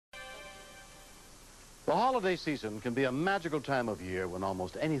The holiday season can be a magical time of year when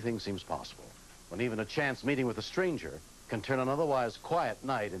almost anything seems possible, when even a chance meeting with a stranger can turn an otherwise quiet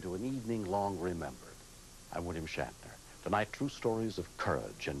night into an evening long remembered. I'm William Shatner. Tonight, true stories of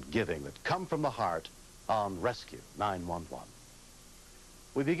courage and giving that come from the heart on Rescue 911.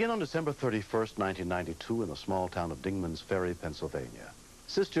 We begin on December 31st, 1992 in the small town of Dingman's Ferry, Pennsylvania.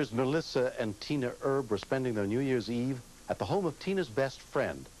 Sisters Melissa and Tina Erb were spending their New Year's Eve at the home of Tina's best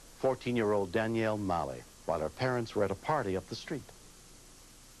friend, 14-year-old Danielle Malley, while her parents were at a party up the street.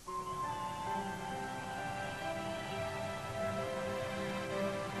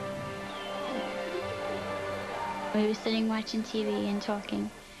 We were sitting watching TV and talking,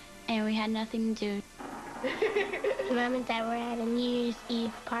 and we had nothing to do. Mom and Dad were at a New Year's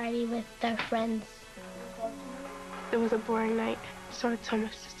Eve party with their friends. It was a boring night, so I told my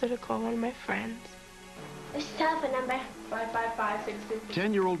sister to call one of my friends. What's your telephone number? 555-650.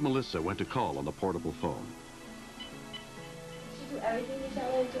 10-year-old Melissa went to call on the portable phone. She do everything you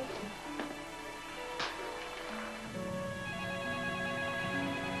tell her to do.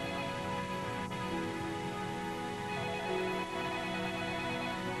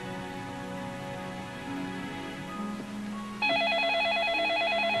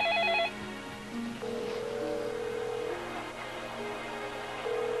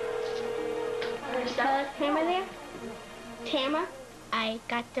 Tamara there? Tamara? I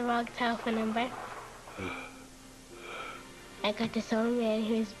got the wrong telephone number. I got this old man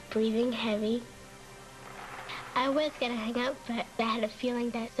who was breathing heavy. I was gonna hang up, but I had a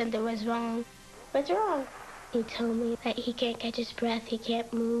feeling that something was wrong. What's wrong? He told me that he can't catch his breath, he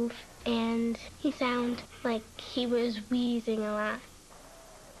can't move, and he sounded like he was wheezing a lot.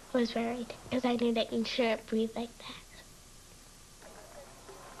 I was worried, because I knew that you shouldn't breathe like that.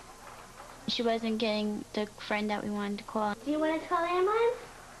 She wasn't getting the friend that we wanted to call. Do you want to call the ambulance?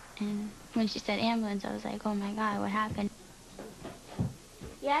 And when she said ambulance, I was like, oh my God, what happened?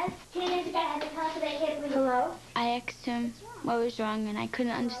 Yes? Teenage guy had to tell us that I can't breathe. Hello? I asked him what was wrong, and I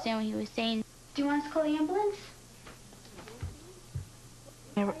couldn't understand what he was saying. Do you want us to call the ambulance?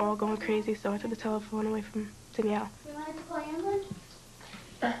 They were all going crazy, so I took the telephone away from Danielle. Do you want us to call the ambulance?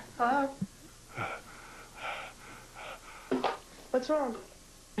 Hello? What's wrong?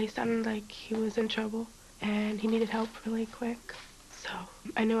 He sounded like he was in trouble, and he needed help really quick. So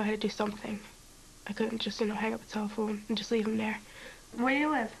I knew I had to do something. I couldn't just, hang up the telephone and just leave him there. Where do you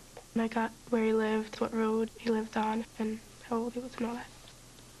live? And I got where he lived, what road he lived on, and how old he was and all that.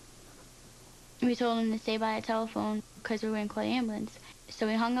 We told him to stay by the telephone because we were going to call the ambulance. So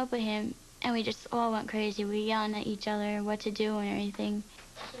we hung up with him, and we just all went crazy. We were yelling at each other what to do and everything.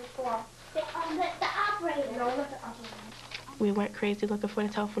 The operator. No, not the operator. We went crazy looking for the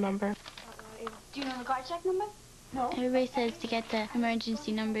telephone number. Do you know the card check number? No. Everybody says to get the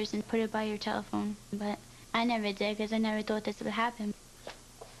emergency numbers and put it by your telephone, but I never did because I never thought this would happen.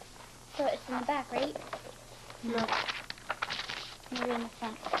 So it's in the back, right? No. Maybe in the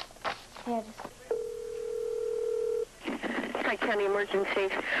front. Yeah, Hi, County Emergency.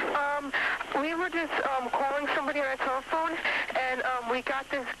 We were just calling somebody on a telephone, and we got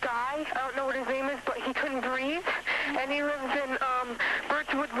this guy. I don't know what his name is, but he couldn't breathe, and he lives in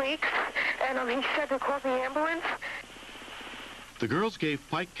Birchwood Lakes, and he said to call the ambulance. The girls gave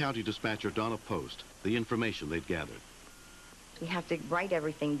Pike County Dispatcher Donna Post the information they'd gathered. We have to write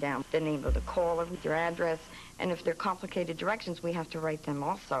everything down, the name of the caller, their address, and if they're complicated directions, we have to write them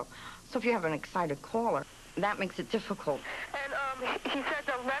also. So if you have an excited caller, that makes it difficult. And he said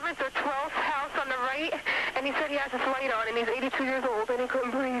the 11th or 12th house on the right, and he said he has his light on, and he's 82 years old, and he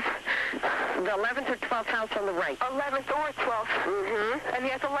couldn't breathe. The 11th or 12th house on the right. 11th or 12th. Mm-hmm. And he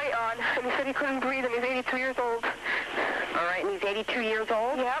has a light on, and he said he couldn't breathe, and he's 82 years old. All right, and he's 82 years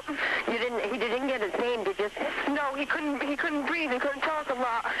old? Yep. He didn't get his name, did you? No, he couldn't breathe. He couldn't talk a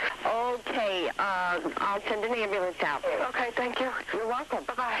lot. Okay, I'll send an ambulance out. Okay, thank you. You're welcome.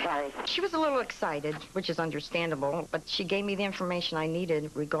 Bye-bye. Bye. She was a little excited, which is understandable, but she gave me the information I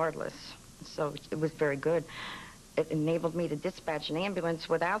needed regardless. So it was very good. It enabled me to dispatch an ambulance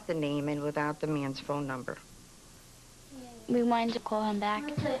without the name and without the man's phone number. We wanted to call him back.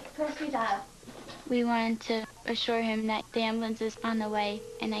 Press redial. We wanted to assure him that the ambulance is on the way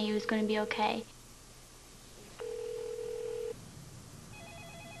and that he was going to be okay.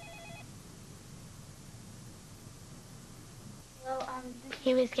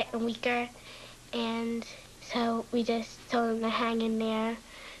 He was getting weaker, and so we just told him to hang in there,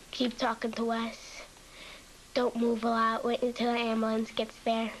 keep talking to us, don't move a lot, wait until the ambulance gets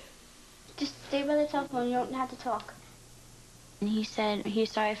there. Just stay by the telephone, you don't have to talk. And he said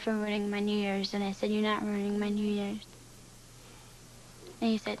he's sorry for ruining my New Year's, and I said, you're not ruining my New Year's. And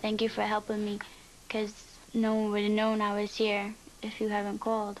he said, thank you for helping me because no one would have known I was here if you haven't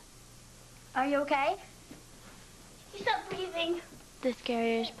called. Are you okay? He stopped breathing. The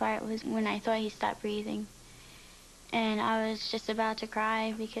scariest part was when I thought he stopped breathing. And I was just about to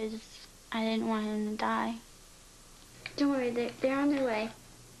cry because I didn't want him to die. Don't worry, they're on their way.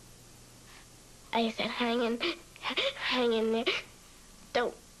 I said, hang in there.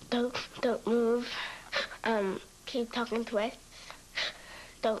 Don't move. Keep talking to us.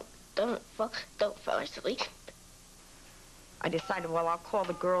 Don't fall asleep. I decided, well, I'll call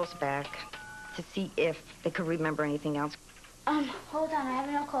the girls back to see if they could remember anything else. Hold on, I have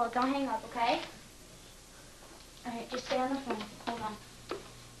no call. Don't hang up, okay? All right, just stay on the phone. Hold on.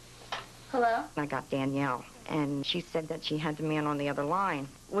 Hello? I got Danielle, and she said that she had the man on the other line,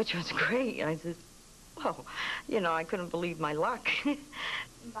 which was great. I said, well, you know, I couldn't believe my luck.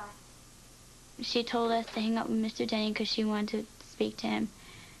 Bye. She told us to hang up with Mr. Denny because she wanted to speak to him.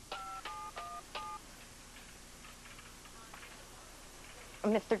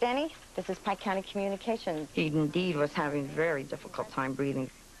 Mr. Denny, this is Pike County Communications. He indeed was having a very difficult time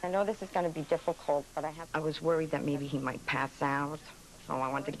breathing. I know this is going to be difficult, but I was worried that maybe he might pass out, so I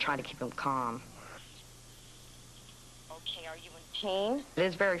wanted to try to keep him calm. Okay, are you in pain? It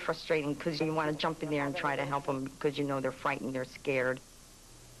is very frustrating because you want to jump in there and try to help them because you know they're frightened, they're scared.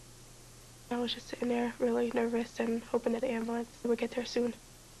 I was just sitting there really nervous and hoping that the ambulance would get there soon.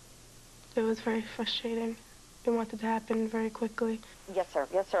 It was very frustrating. I wanted to happen very quickly. Yes, sir.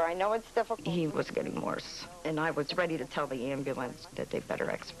 Yes, sir. I know it's difficult. He was getting worse, and I was ready to tell the ambulance that they better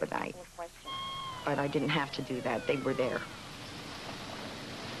expedite. But I didn't have to do that. They were there.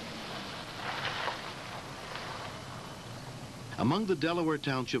 Among the Delaware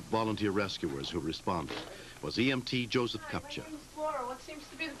Township volunteer rescuers who responded was EMT Joseph Kupcha. What seems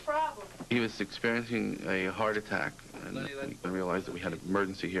to be the problem? He was experiencing a heart attack, and we realized that we had an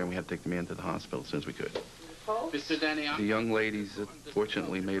emergency here, and we had to take the man to the hospital as soon as we could. Mr. Denny, The young ladies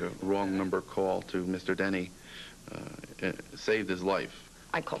fortunately made a wrong number call to Mr. Denny, saved his life.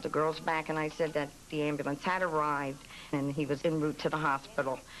 I called the girls back, and I said that the ambulance had arrived, and he was en route to the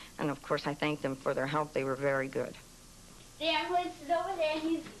hospital. And, of course, I thanked them for their help. They were very good. The ambulance is over there, and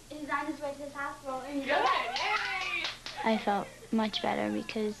he's on his way to his hospital, and he's okay. I felt much better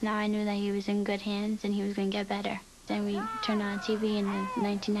because now I knew that he was in good hands and he was going to get better. Then we turned on TV and the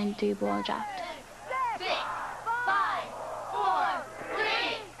 1993 ball dropped. 6, 5, 4, 3,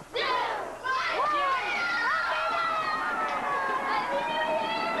 2,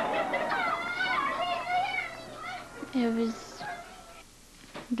 1. It was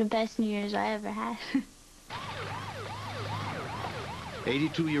the best New Year's I ever had.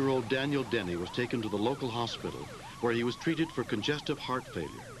 82-year-old Daniel Denny was taken to the local hospital where he was treated for congestive heart failure.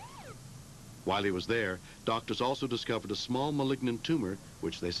 While he was there, doctors also discovered a small malignant tumor,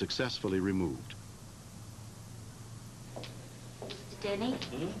 which they successfully removed. Mr. Denny,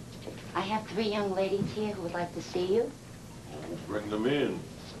 I have 3 young ladies here who would like to see you. Bring them in.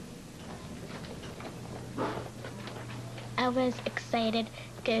 I was excited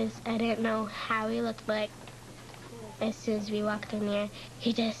because I didn't know how he looked like. As soon as we walked in there,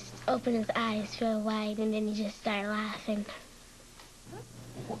 he just opened his eyes real wide, and then he just started laughing.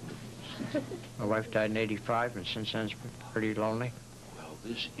 My wife died in '85, and since then it's been pretty lonely. Well,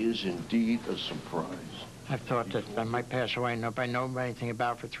 this is indeed a surprise. I've thought that I might pass away and nobody know anything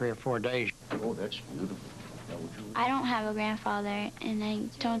about for 3 or 4 days. Oh, that's beautiful. Now, would you... I don't have a grandfather, and I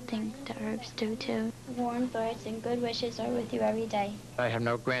don't think the Herbs do, too. Warm thoughts and good wishes are with you every day. I have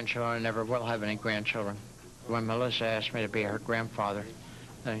no grandchildren. I never will have any grandchildren. When Melissa asked me to be her grandfather,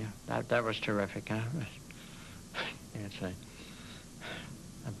 that was terrific. Huh? It's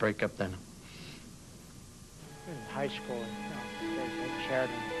a breakup then. In high school, they shared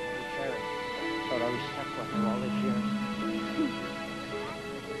but I was stuck with her all these years.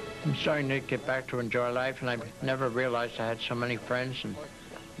 I'm starting to get back to enjoy life, and I never realized I had so many friends, and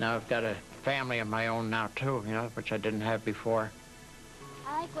now I've got a family of my own now, too, you know, which I didn't have before.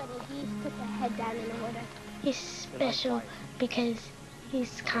 I like when he puts a head down in the water. He's special because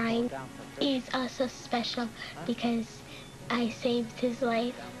he's kind. He's also special because I saved his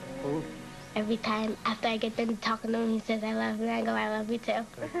life. Ooh. Every time after I get done talking to him, he says, I love you, and I go, I love you too.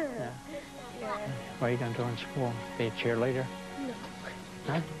 Yeah. What are you going to do in school? Be a cheerleader? No.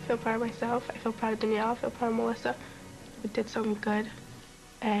 Huh? I feel proud of myself. I feel proud of Danielle. I feel proud of Melissa. We did something good,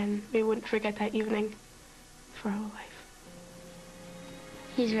 and we wouldn't forget that evening for our whole life.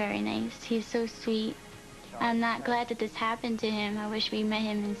 He's very nice. He's so sweet. I'm not glad that this happened to him. I wish we met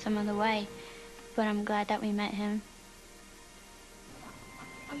him in some other way, but I'm glad that we met him.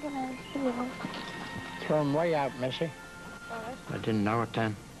 Throw him way out, Missy. I didn't know it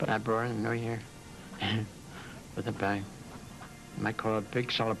then, but I brought it in New Year. with a bang. You might call it a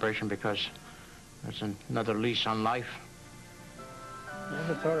big celebration because there's another lease on life.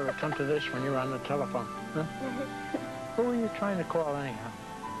 Never thought it would come to this when you were on the telephone, huh? Who were you trying to call anyhow?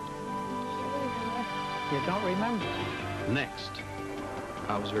 You don't remember? Next.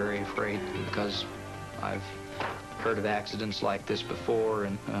 I was very afraid because I've heard of accidents like this before,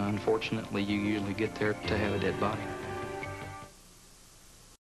 and unfortunately, you usually get there to have a dead body.